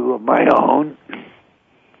issue of my own.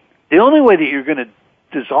 The only way that you're going to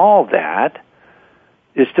dissolve that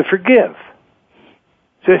is to forgive.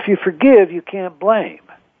 So if you forgive, you can't blame.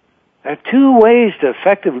 There are two ways to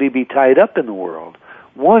effectively be tied up in the world.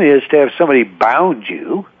 One is to have somebody bound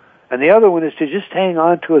you, and the other one is to just hang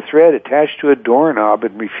on to a thread attached to a doorknob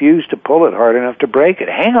and refuse to pull it hard enough to break it.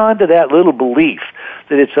 Hang on to that little belief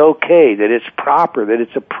that it's okay, that it's proper, that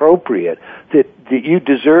it's appropriate, that you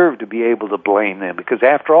deserve to be able to blame them, because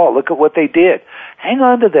after all, look at what they did. Hang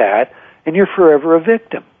on to that, and you're forever a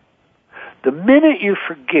victim. The minute you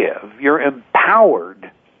forgive, you're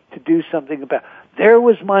empowered to do something about it. There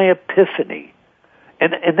was my epiphany.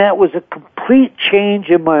 And that was a complete change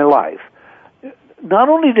in my life. Not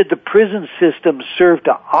only did the prison system serve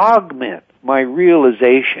to augment my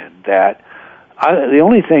realization that the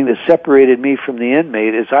only thing that separated me from the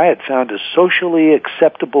inmate is I had found a socially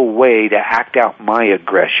acceptable way to act out my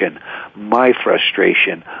aggression, my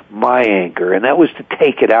frustration, my anger, and that was to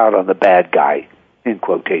take it out on the bad guy, in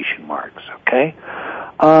quotation marks, okay?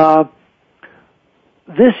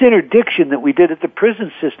 This interdiction that we did at the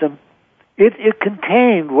prison system, it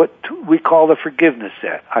contained what we call the forgiveness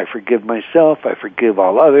set. I forgive myself, I forgive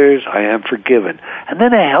all others, I am forgiven. And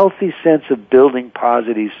then a healthy sense of building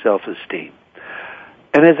positive self-esteem.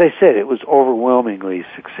 And as I said, it was overwhelmingly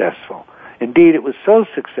successful. Indeed, it was so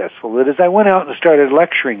successful that as I went out and started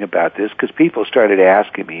lecturing about this, because people started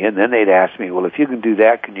asking me, and then they'd ask me, well, if you can do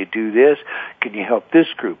that, can you do this? Can you help this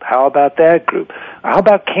group? How about that group? How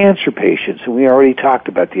about cancer patients? And we already talked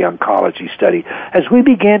about the oncology study. As we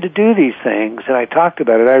began to do these things, and I talked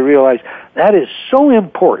about it, I realized that is so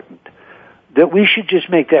important that we should just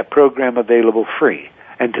make that program available free.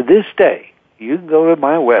 And to this day, you can go to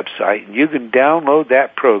my website and you can download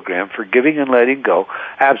that program, Forgiving and Letting Go,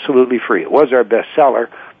 absolutely free. It was our bestseller,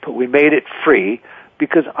 but we made it free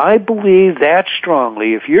because I believe that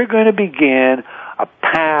strongly. If you're going to begin a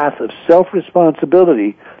path of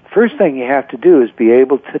self-responsibility, the first thing you have to do is be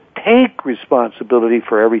able to take responsibility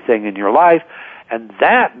for everything in your life, and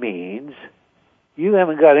that means you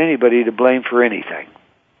haven't got anybody to blame for anything.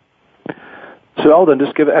 So, Eldon,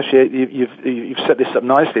 just give you've set this up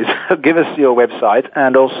nicely. So give us your website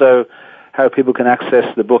and also how people can access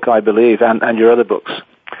the book, I believe, and your other books.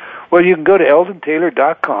 Well, you can go to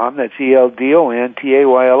eldontaylor.com. That's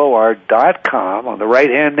ELDONTAYLOR.com. On the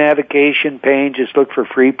right-hand navigation pane, just look for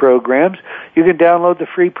free programs. You can download the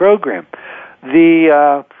free program.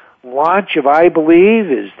 The launch of I Believe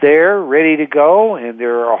is there, ready to go, and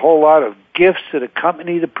there are a whole lot of gifts that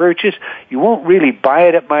accompany the purchase. You won't really buy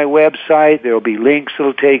it at my website. There will be links that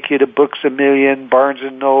will take you to Books A Million, Barnes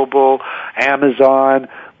 & Noble, Amazon,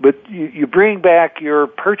 but you bring back your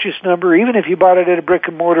purchase number, even if you bought it at a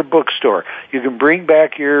brick-and-mortar bookstore. You can bring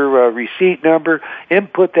back your receipt number,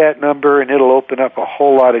 input that number, and it'll open up a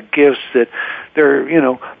whole lot of gifts that there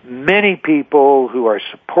are, many people who are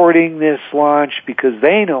supporting this launch because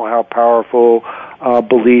they know how powerful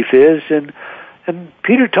belief is, and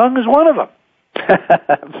Peter Tung is one of them.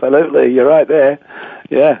 Absolutely, you're right there.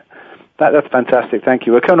 Yeah, that's fantastic. Thank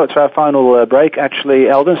you. We're coming up to our final break, actually,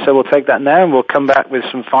 Eldon, so we'll take that now, and we'll come back with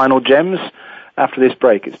some final gems after this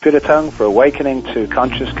break. It's Peter Tung for Awakening to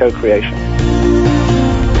Conscious Co-Creation.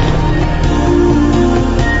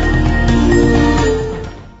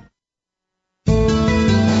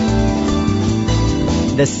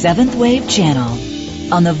 The Seventh Wave Channel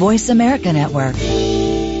on the Voice America Network.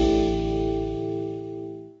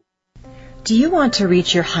 Do Do you want to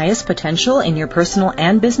reach your highest potential in your personal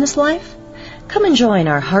and business life? Come and join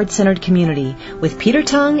our heart-centered community with Peter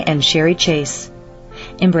Tung and Sherry Chase.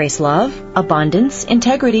 Embrace love, abundance,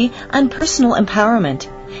 integrity, and personal empowerment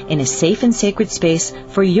in a safe and sacred space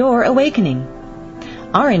for your awakening.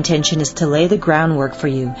 Our intention is to lay the groundwork for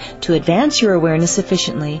you to advance your awareness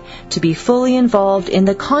sufficiently to be fully involved in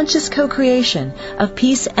the conscious co-creation of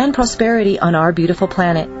peace and prosperity on our beautiful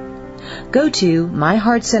planet. Go to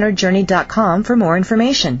myheartcenteredjourney.com for more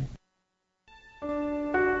information.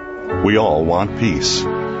 We all want peace.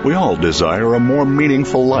 We all desire a more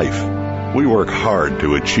meaningful life. We work hard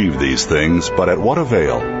to achieve these things, but at what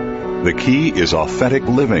avail? The key is authentic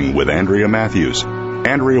living with Andrea Matthews.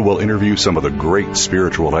 Andrea will interview some of the great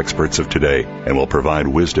spiritual experts of today and will provide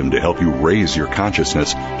wisdom to help you raise your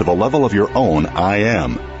consciousness to the level of your own I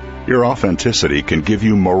am. Your authenticity can give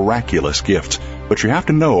you miraculous gifts, but you have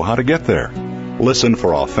to know how to get there. Listen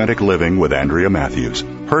for Authentic Living with Andrea Matthews.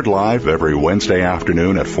 Heard live every Wednesday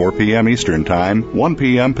afternoon at 4 p.m. Eastern Time, 1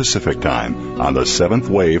 p.m. Pacific Time on the Seventh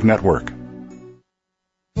Wave Network.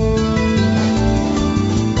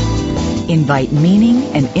 Invite meaning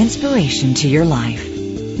and inspiration to your life.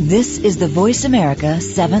 This is the Voice America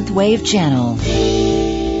Seventh Wave Channel.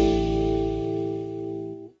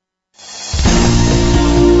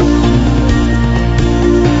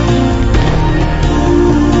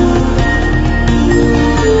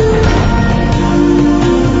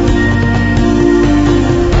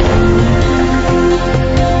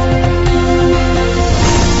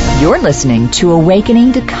 You're listening to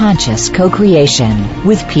Awakening to Conscious Co-Creation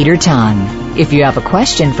with Peter Tung. If you have a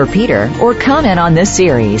question for Peter or comment on this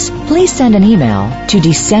series, please send an email to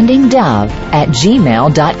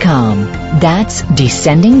descendingdove@gmail.com. That's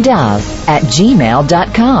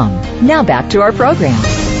descendingdove@gmail.com. Now back to our program.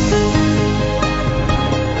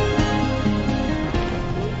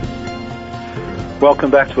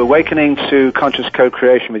 Welcome back to Awakening to Conscious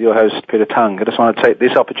Co-Creation with your host, Peter Tung. I just want to take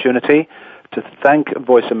this opportunity to thank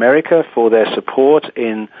Voice America for their support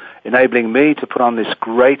in enabling me to put on this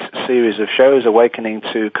great series of shows, Awakening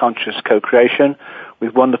to Conscious Co-Creation,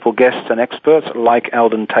 with wonderful guests and experts like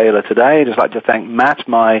Eldon Taylor today. I'd just like to thank Matt,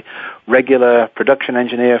 my regular production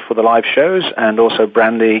engineer for the live shows, and also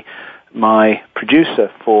Brandy, my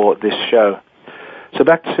producer for this show. So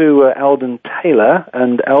back to Eldon Taylor.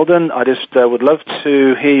 And Eldon, I just would love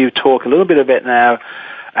to hear you talk a little bit now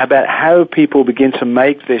about how people begin to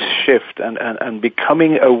make this shift and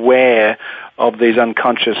becoming aware of these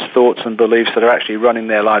unconscious thoughts and beliefs that are actually running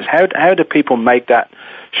their lives. How do people make that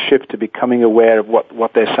shift to becoming aware of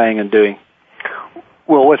what they're saying and doing?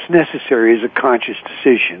 Well, what's necessary is a conscious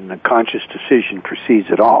decision. A conscious decision precedes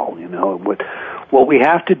it all. You know, what we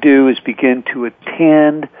have to do is begin to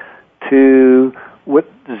attend to what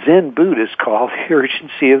Zen Buddhists call the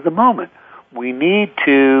urgency of the moment. We need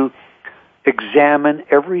to examine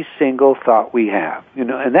every single thought we have,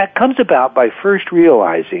 and that comes about by first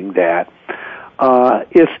realizing that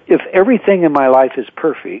if everything in my life is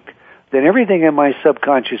perfect, then everything in my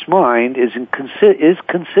subconscious mind is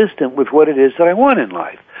consistent with what it is that I want in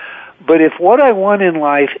life. But if what I want in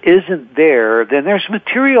life isn't there, then there's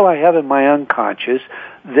material I have in my unconscious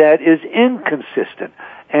that is inconsistent.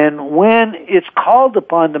 And when it's called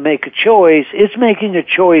upon to make a choice, it's making a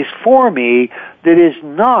choice for me that is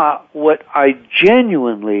not what I'm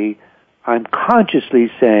consciously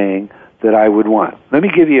saying that I would want. Let me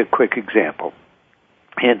give you a quick example.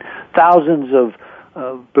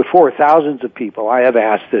 Before thousands of people, I have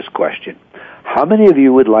asked this question: how many of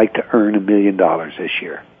you would like to earn $1 million this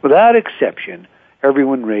year? Without exception,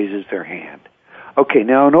 everyone raises their hand. Okay,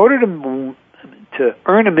 now in order to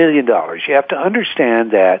earn $1 million, you have to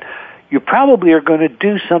understand that you probably are going to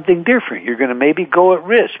do something different. You're going to maybe go at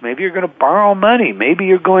risk. Maybe you're going to borrow money. Maybe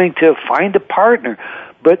you're going to find a partner.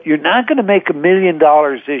 But you're not going to make $1 million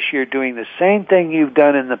this year doing the same thing you've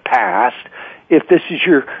done in the past if this is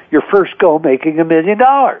your first go making $1 million.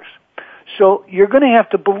 So you're going to have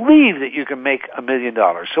to believe that you can make $1 million.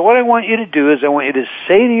 So what I want you to do is I want you to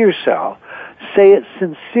say to yourself, say it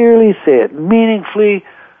sincerely, say it meaningfully,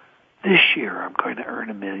 this year I'm going to earn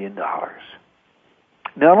 $1 million. Now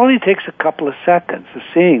it only takes a couple of seconds of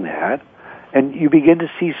seeing that, and you begin to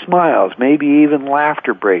see smiles, maybe even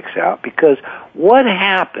laughter breaks out, because what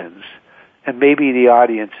happens, and maybe the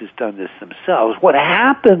audience has done this themselves, what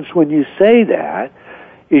happens when you say that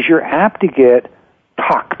is you're apt to get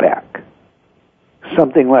talk back.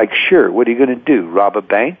 Something like, sure, what are you going to do, rob a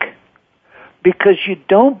bank? Because you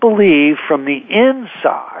don't believe from the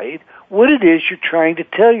inside what it is you're trying to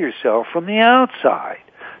tell yourself from the outside.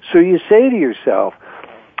 So you say to yourself,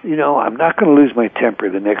 I'm not going to lose my temper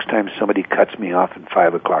the next time somebody cuts me off in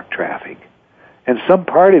 5 o'clock traffic. And some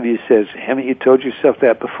part of you says, haven't you told yourself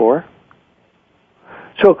that before?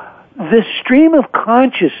 So this stream of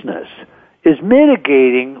consciousness is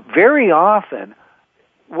mitigating very often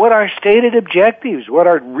what our stated objectives, what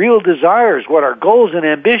our real desires, what our goals and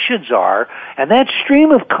ambitions are, and that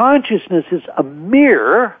stream of consciousness is a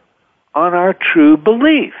mirror on our true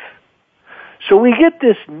belief. So we get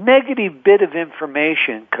this negative bit of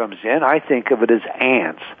information comes in. I think of it as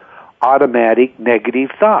ants, automatic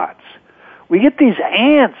negative thoughts. We get these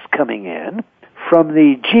ants coming in from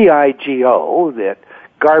the GIGO, that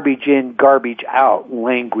garbage in, garbage out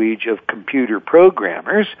language of computer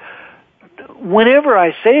programmers. Whenever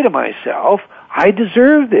I say to myself, I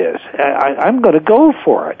deserve this, I'm going to go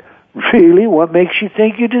for it. Really, what makes you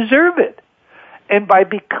think you deserve it? And by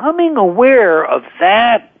becoming aware of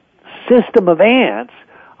that system of ants,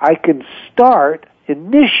 I can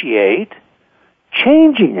initiate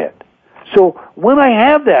changing it. So when I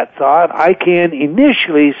have that thought, I can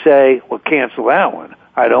initially say, well, cancel that one.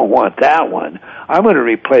 I don't want that one. I'm going to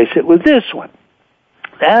replace it with this one.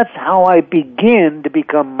 That's how I begin to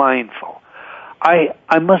become mindful. I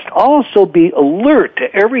must also be alert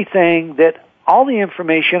to everything all the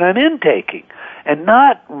information I'm intaking, and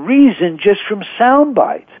not reason just from sound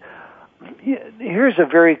bites. Here's a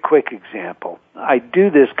very quick example. I do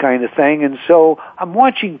this kind of thing, and so I'm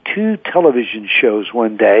watching two television shows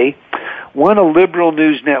one day, one a liberal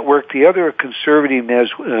news network, the other a conservative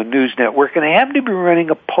news network, and they happen to be running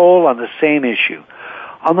a poll on the same issue.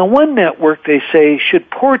 On the one network, they say, should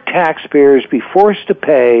poor taxpayers be forced to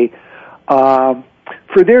pay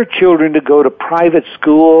for their children to go to private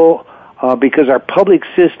school because our public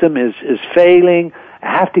system is failing,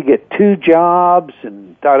 have to get 2 jobs,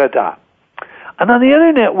 and da-da-da. And on the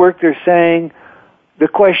other network, they're saying, the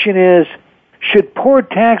question is, should poor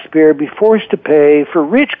taxpayer be forced to pay for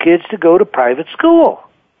rich kids to go to private school?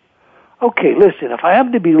 Okay, listen, if I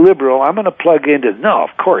happen to be liberal, I'm going to plug into, no,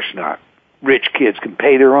 of course not. Rich kids can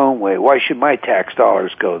pay their own way. Why should my tax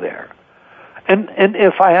dollars go there? And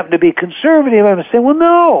if I happen to be conservative, I'm going to say, well,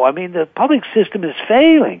 no, I mean, the public system is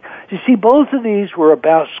failing. You see, both of these were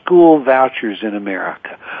about school vouchers in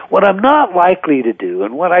America. What I'm not likely to do,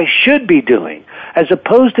 and what I should be doing, as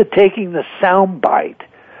opposed to taking the sound bite,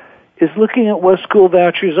 is looking at what school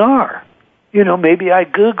vouchers are. You know, maybe I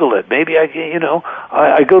Google it. Maybe I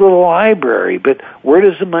go to the library. But where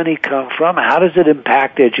does the money come from? How does it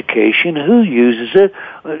impact education? Who uses it?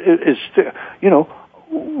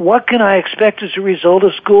 What can I expect as a result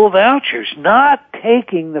of school vouchers? Not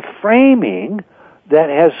taking the framing that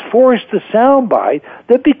has forced the soundbite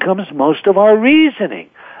that becomes most of our reasoning.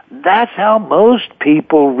 That's how most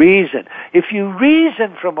people reason. If you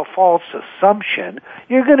reason from a false assumption,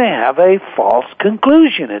 you're going to have a false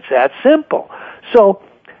conclusion. It's that simple. So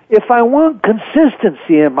if I want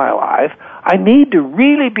consistency in my life, I need to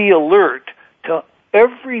really be alert to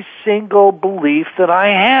every single belief that I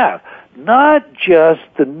have. Not just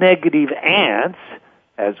the negative ants,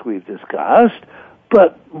 as we've discussed,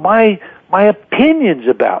 but my opinions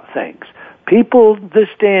about things. People this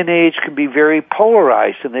day and age can be very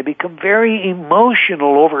polarized, and they become very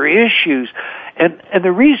emotional over issues. And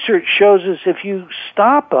the research shows us if you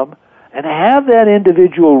stop them and have that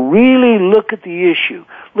individual really look at the issue,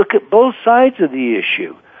 look at both sides of the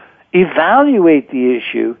issue, evaluate the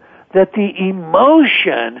issue, that the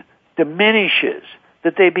emotion diminishes,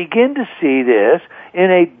 that they begin to see this in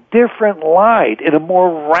a different light, in a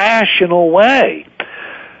more rational way.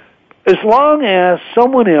 As long as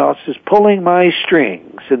someone else is pulling my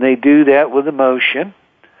strings, and they do that with emotion,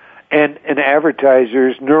 and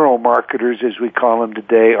advertisers, neuromarketers as we call them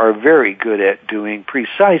today, are very good at doing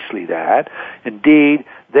precisely that. Indeed,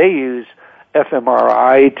 they use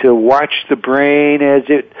fMRI to watch the brain as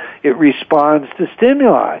it responds to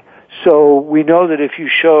stimuli. So we know that if you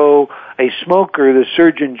show a smoker the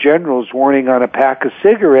Surgeon General's warning on a pack of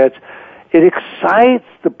cigarettes, it excites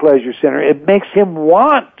the pleasure center. It makes him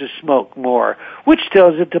want to smoke more, which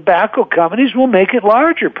tells the tobacco companies will make it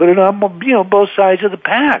larger, put it on both sides of the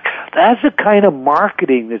pack. That's the kind of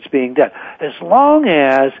marketing that's being done. As long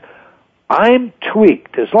as I'm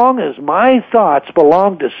tweaked, as long as my thoughts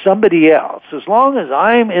belong to somebody else, as long as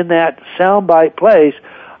I'm in that soundbite place,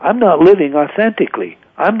 I'm not living authentically.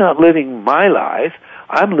 I'm not living my life.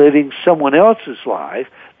 I'm living someone else's life.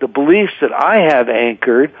 The beliefs that I have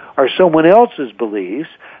anchored are someone else's beliefs,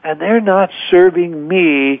 and they're not serving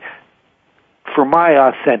me for my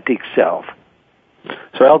authentic self.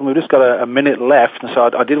 So, Eldon, we've just got a minute left, and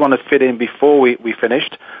so I did want to fit in before we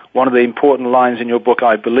finished. One of the important lines in your book,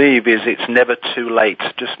 I believe, is it's never too late.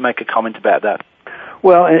 Just make a comment about that.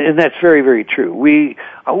 Well, and that's very, very true. We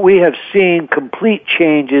have seen complete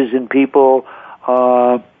changes in people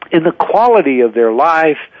in the quality of their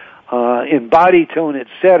life, in body tone,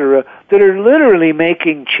 etc., that are literally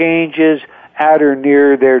making changes at or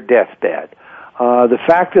near their deathbed. The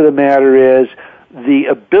fact of the matter is, the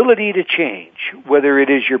ability to change, whether it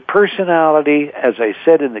is your personality, as I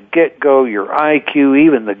said in the get-go, your IQ,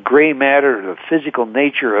 even the gray matter, the physical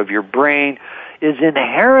nature of your brain, is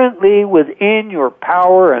inherently within your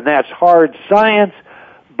power, and that's hard science,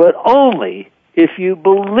 but only if you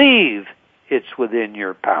believe it's within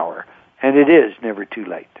your power. And it is never too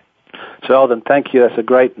late. So, Eldon, thank you. That's a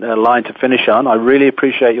great line to finish on. I really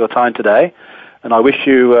appreciate your time today. And I wish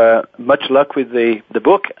you much luck with the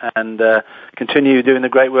book and continue doing the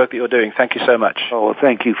great work that you're doing. Thank you so much. Oh, well,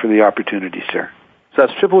 thank you for the opportunity, sir. So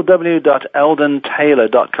that's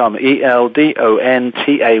www.eldontaylor.com,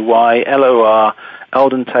 ELDONTAYLOR,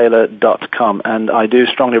 eldontaylor.com. And I do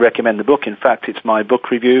strongly recommend the book. In fact, it's my book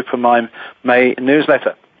review for my May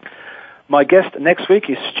newsletter. My guest next week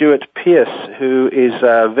is Stuart Pearce, who is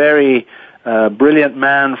a very brilliant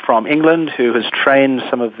man from England who has trained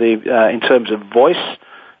some of the, in terms of voice,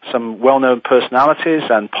 some well-known personalities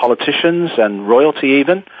and politicians and royalty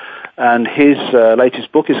even. And his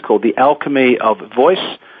latest book is called The Alchemy of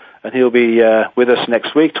Voice. And he'll be with us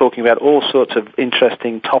next week talking about all sorts of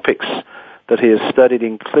interesting topics that he has studied,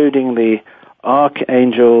 including the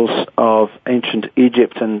archangels of ancient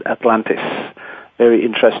Egypt and Atlantis. Very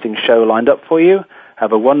interesting show lined up for you.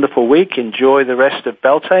 Have a wonderful week. Enjoy the rest of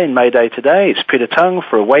Beltane May Day today. It's Peter Tung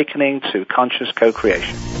for Awakening to Conscious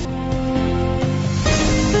Co-Creation.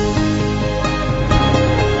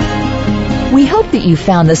 We hope that you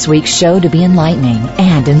found this week's show to be enlightening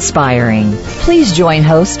and inspiring. Please join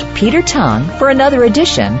host Peter Tung for another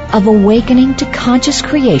edition of Awakening to Conscious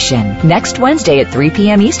Creation next Wednesday at 3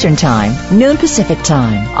 p.m. Eastern Time, noon Pacific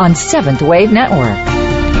Time on 7th Wave Network.